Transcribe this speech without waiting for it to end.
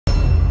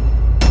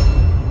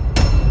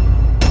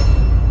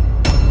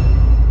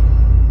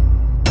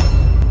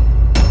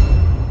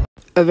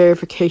a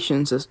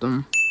verification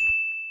system.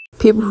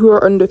 People who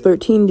are under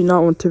 13 do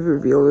not want to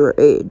reveal their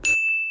age.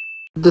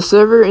 The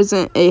server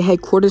isn't a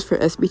headquarters for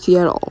SBT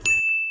at all.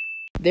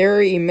 There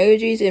are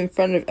emojis in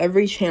front of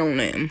every channel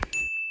name.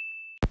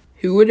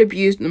 Who would have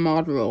used the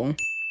mod role?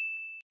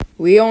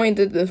 We only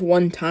did this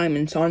one time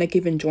and Sonic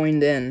even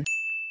joined in.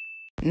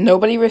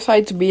 Nobody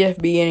recites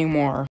BFB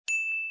anymore.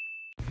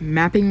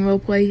 Mapping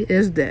roleplay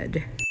is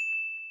dead.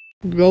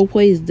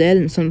 Roleplay is dead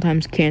and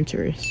sometimes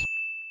cancerous.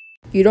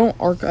 You don't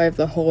archive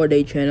the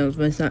holiday channels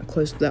when it's not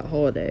close to that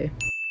holiday.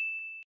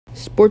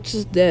 Sports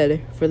is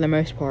dead for the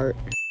most part.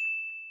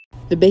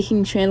 The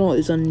baking channel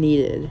is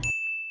unneeded.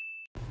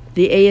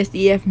 The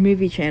ASDF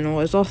movie channel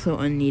is also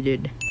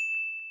unneeded.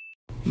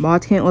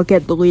 Mods can't look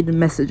at deleted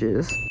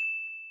messages.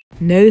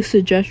 No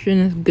suggestion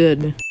is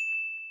good.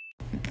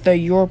 The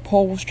Your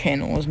Polls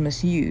channel is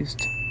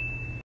misused.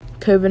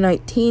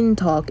 COVID-19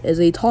 Talk is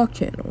a talk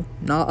channel,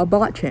 not a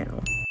bot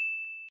channel.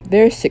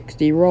 There's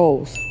 60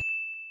 roles.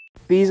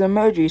 These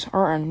emojis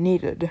are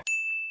unneeded.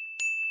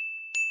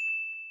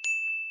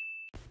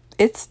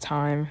 It's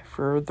time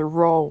for the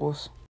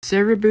roles.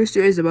 Server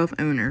booster is above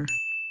owner.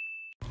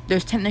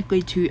 There's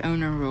technically 2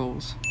 owner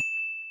roles.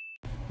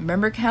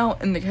 Member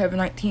count in the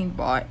COVID-19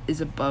 bot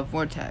is above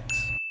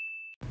Vortex.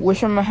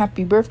 Wish them a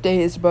happy birthday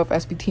is above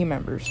SBT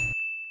members.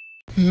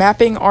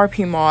 Mapping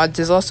RP mods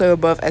is also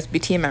above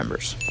SBT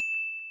members.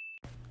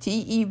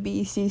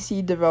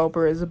 TEBCC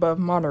developer is above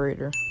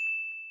moderator.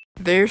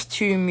 There's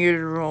 2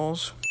 muted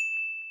roles.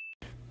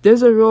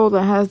 There's a role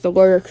that has the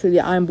lyrics to the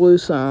I'm Blue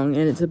song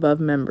and it's above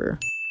member.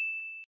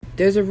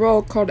 There's a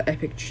role called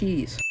Epic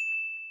Cheese.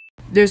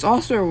 There's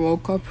also a role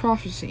called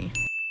Prophecy.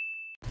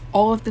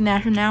 All of the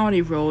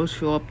nationality roles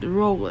fill up the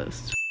role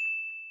list.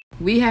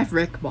 We have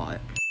RecBot.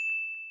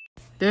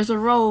 There's a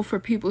role for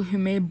people who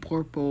made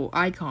Blurple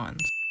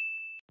icons.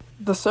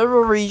 The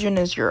server region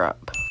is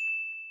Europe.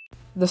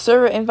 The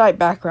server invite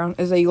background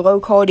is a low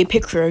quality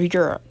picture of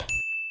Europe.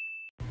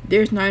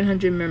 There's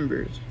 900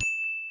 members.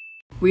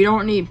 We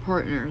don't need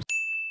partners.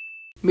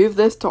 Move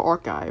this to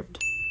archived.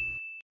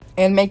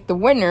 And make the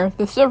winner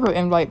the server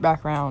invite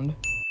background.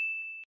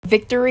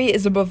 Victory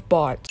is above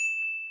bots.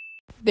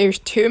 There's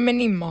too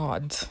many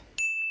mods.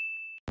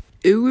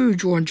 Ulu,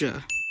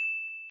 Georgia.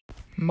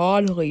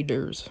 Mod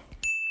leaders.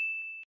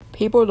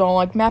 People don't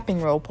like mapping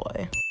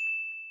roleplay.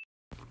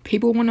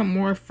 People want a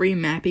more free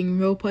mapping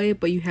roleplay,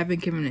 but you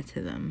haven't given it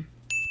to them.